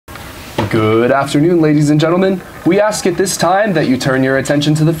Good afternoon, ladies and gentlemen. We ask at this time that you turn your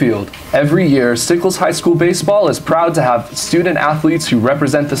attention to the field. Every year, Sickles High School Baseball is proud to have student athletes who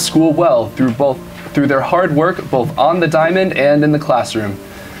represent the school well through their hard work both on the diamond and in the classroom.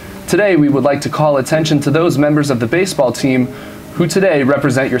 Today, we would like to call attention to those members of the baseball team who today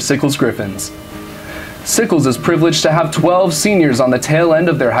represent your Sickles Griffins. Sickles is privileged to have 12 seniors on the tail end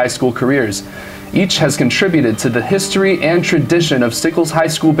of their high school careers. Each has contributed to the history and tradition of Sickles High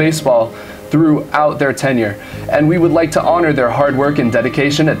School baseball throughout their tenure, and we would like to honor their hard work and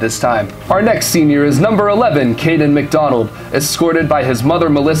dedication at this time. Our next senior is number 11, Caden Mcdonald, escorted by his mother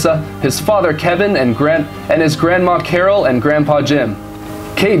Melissa, his father Kevin, and his grandma Carol and grandpa Jim.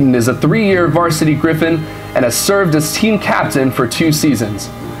 Caden is a 3-year varsity Griffin and has served as team captain for 2 seasons.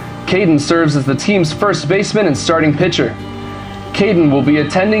 Caden serves as the team's first baseman and starting pitcher. Caden will be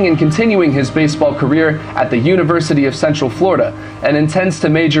attending and continuing his baseball career at the University of Central Florida and intends to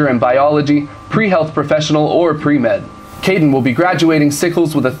major in biology, pre-health professional, or pre-med. Caden will be graduating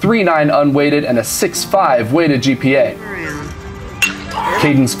Sickles with a 3.9 unweighted and a 6.5 weighted GPA.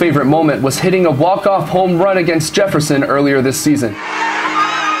 Caden's favorite moment was hitting a walk-off home run against Jefferson earlier this season.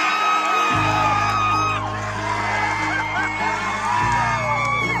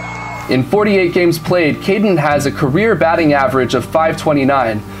 In 48 games played, Caden has a career batting average of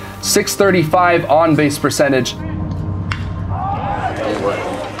 .529, .635 on-base percentage,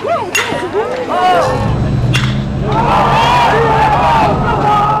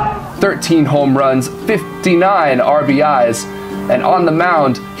 13 home runs, 59 RBIs, and on the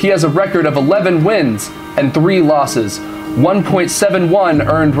mound, he has a record of 11 wins and 3 losses, 1.71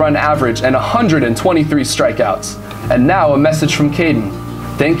 earned run average, and 123 strikeouts. And now a message from Caden.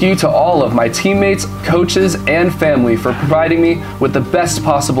 Thank you to all of my teammates, coaches, and family for providing me with the best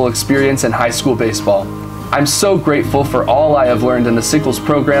possible experience in high school baseball. I'm so grateful for all I have learned in the Sickles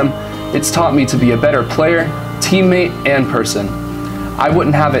program. It's taught me to be a better player, teammate, and person. I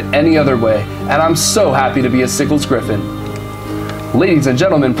wouldn't have it any other way, and I'm so happy to be a Sickles Griffin. Ladies and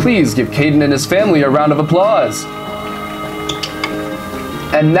gentlemen, please give Caden and his family a round of applause.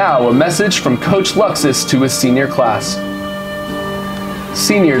 And now a message from Coach Luxus to his senior class.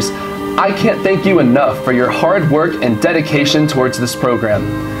 Seniors, I can't thank you enough for your hard work and dedication towards this program.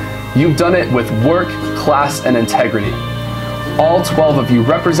 You've done it with work, class, and integrity. All 12 of you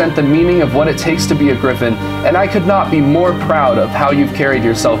represent the meaning of what it takes to be a Griffin, and I could not be more proud of how you've carried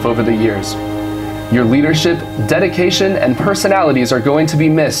yourself over the years. Your leadership, dedication, and personalities are going to be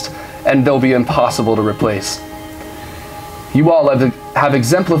missed, and they'll be impossible to replace. You all have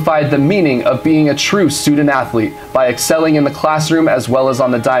exemplified the meaning of being a true student athlete by excelling in the classroom as well as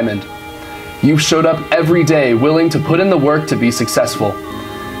on the diamond. You've showed up every day willing to put in the work to be successful.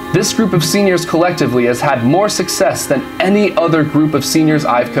 This group of seniors collectively has had more success than any other group of seniors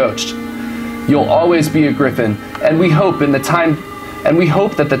I've coached. You'll always be a Griffin, and we hope that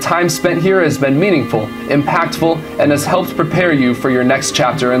the time spent here has been meaningful, impactful, and has helped prepare you for your next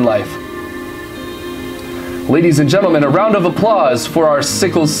chapter in life. Ladies and gentlemen, a round of applause for our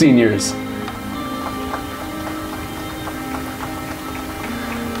Sickles seniors.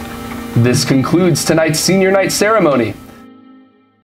 This concludes tonight's senior night ceremony.